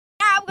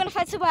going to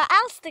find somewhere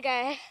else to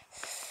go.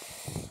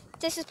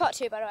 This is part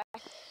 2, by the way.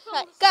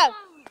 Right, go.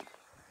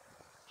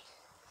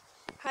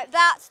 Right,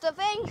 that's the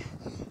thing.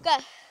 Go.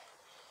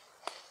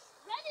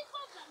 Ready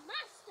for the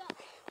master.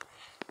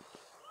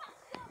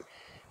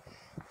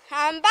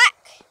 I'm back.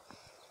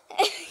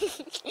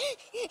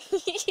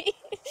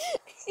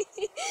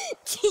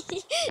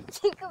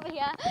 Come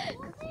here.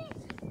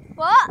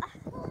 What?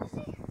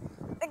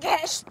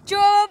 Okay,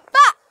 jump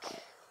back.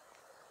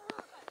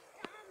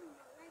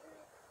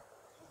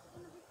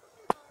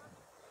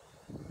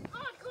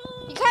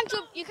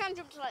 You can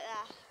jump to like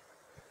there.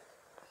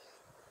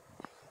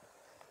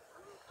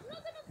 I'm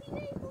not going to be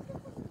able to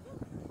push the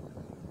jump.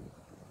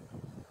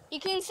 You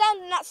can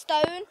stand in that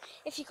stone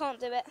if you can't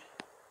do it.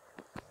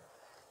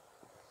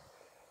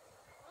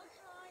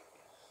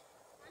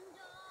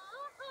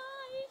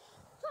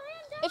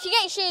 If you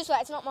get your shoes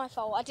wet, it's not my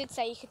fault. I did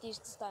say you could use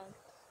the stone.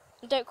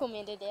 And don't call me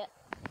an idiot.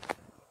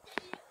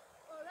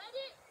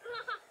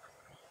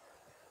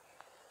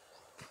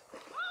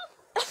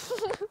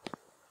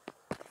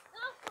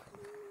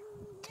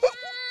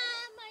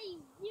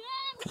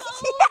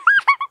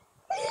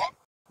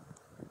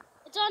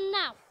 It's on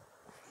now.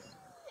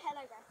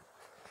 Hello guys.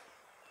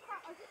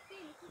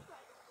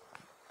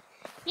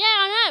 Yeah,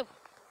 I know.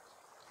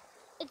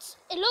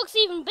 It looks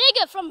even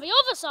bigger from the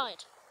other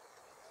side.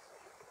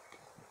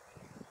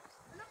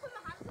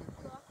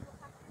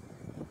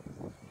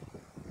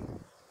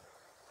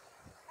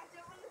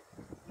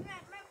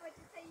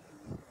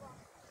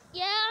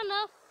 Yeah, I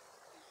know.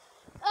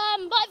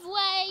 By the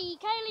way,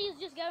 Kaylee is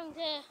just going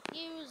to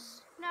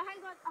use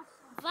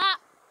that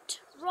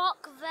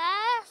rock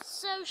there,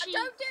 so she.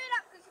 Don't do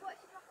that because what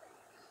she's dropping.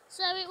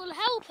 So it will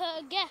help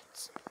her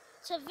get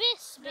to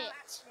this bit.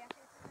 Actually, I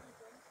think it's really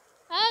good.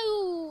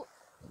 Oh,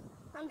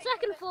 on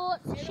second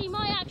thought, she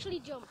might actually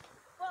jump.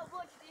 What do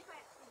you do if I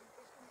actually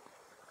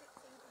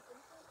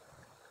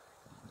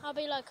jump? I'll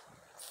be like,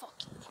 fuck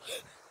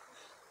you.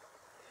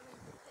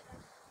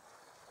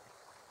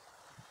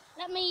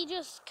 Let me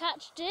just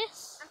catch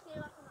this. I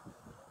feel like I'm not.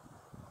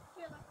 I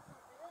feel like I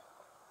can't do it.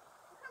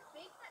 Look how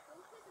big that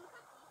jump is. Look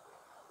how deep it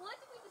is. Why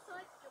did we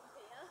decide to jump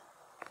here?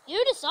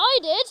 You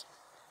decided?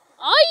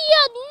 I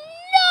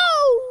know!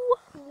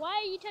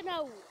 Way to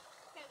know.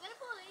 Okay, we're going to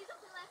pull these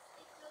up unless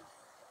it does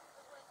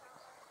work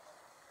out.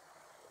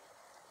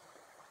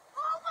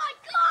 Oh my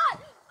god!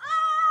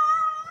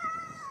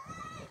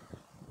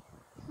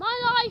 My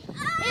life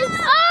is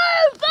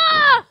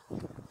over!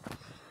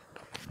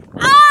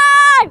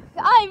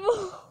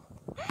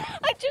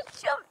 I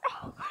just jumped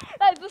out.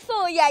 Like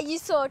before, yeah, you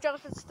saw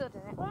Jonathan stood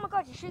in it. Oh my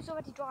god, your shoes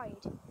already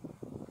dried.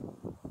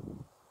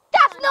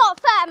 That's not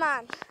fair,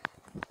 man.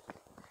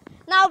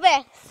 Now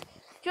this.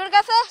 Do you want to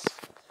go first?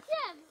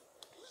 Yeah,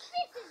 this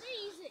is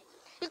easy.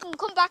 You can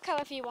come back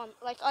however you want.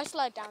 Like, I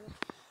slide down.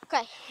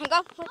 Okay, here we go.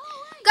 Oh,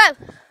 wait. Go.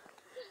 Let's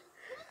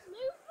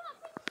move that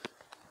thing.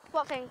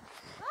 What thing?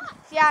 Ah,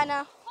 Yeah, I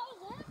know. what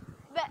was it?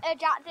 But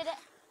Jack did it.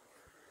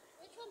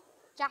 Which one?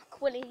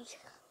 Jack, Willie.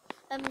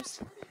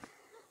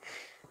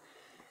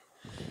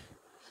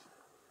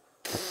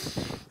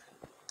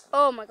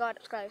 Oh my god,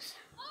 it's close.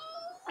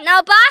 Oh.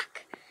 Now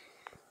back.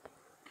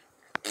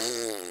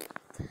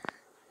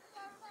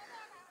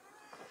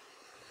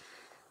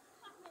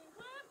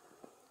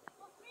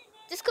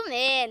 Just come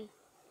in.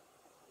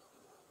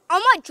 I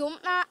might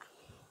jump that.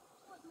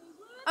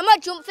 I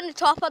might jump from the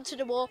top onto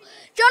the wall.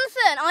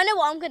 Jonathan, I know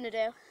what I'm going to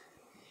do.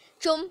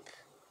 Jump.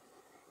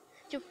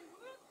 Jump.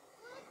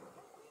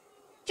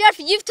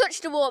 Jonathan, you've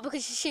touched the wall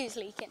because your shoe's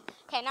leaking.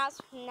 Okay, now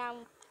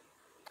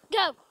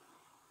Go.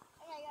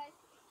 Okay, guys.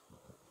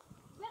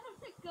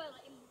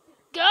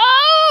 Go!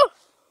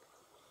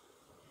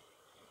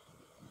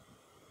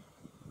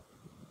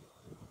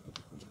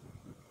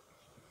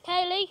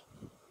 Kaylee?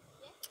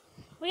 Yeah?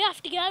 We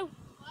have to go.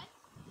 Why?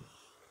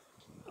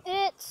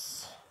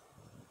 It's...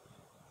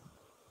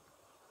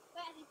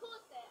 Wait, have you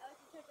paused it or have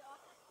you turned it off?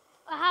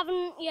 I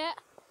haven't yet.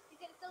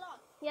 Is it still on?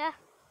 Yeah.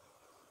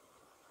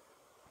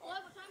 Why?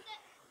 What time is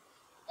it?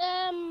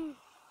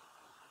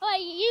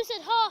 Wait, you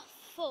said 4:30.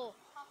 4:30.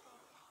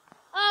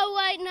 Oh,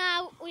 wait,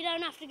 no, we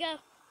don't have to go.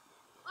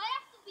 I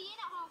have to be in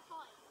at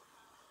 5:30.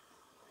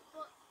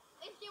 But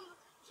if you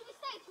should we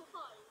stay till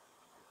 5?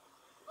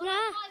 Or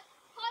Nah.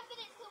 5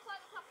 minutes till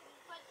 5 o'clock and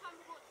by the time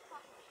we watch the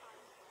class time.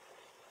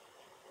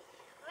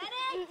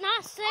 Ready? Nah,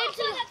 stay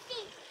till...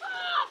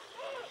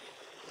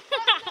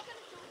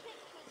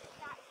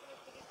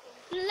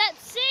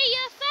 Let's see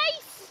your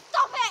face.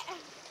 Stop it!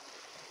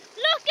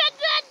 Look at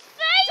that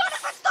face.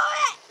 Jonathan, stop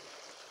it!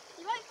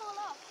 You won't fall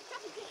off.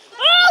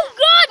 Oh,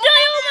 God,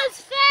 I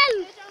almost fell.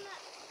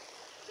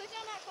 Go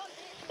down that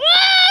conduit.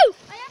 Woo! Oh,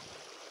 yeah?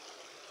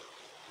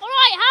 All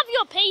right, have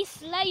your peace,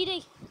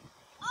 lady.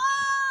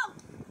 Oh!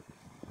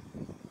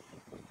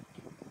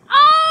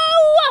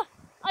 Oh!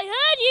 I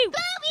heard you.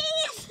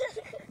 Boobies!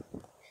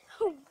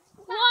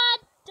 What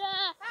the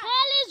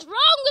hell is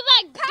wrong with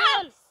that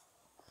girl?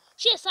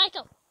 She's a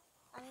psycho.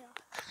 I know.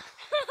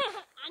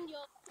 And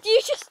you're...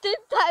 You just did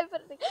that in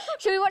front of me.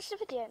 Should we watch the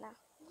video now?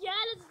 Yeah,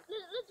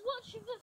 let's watch the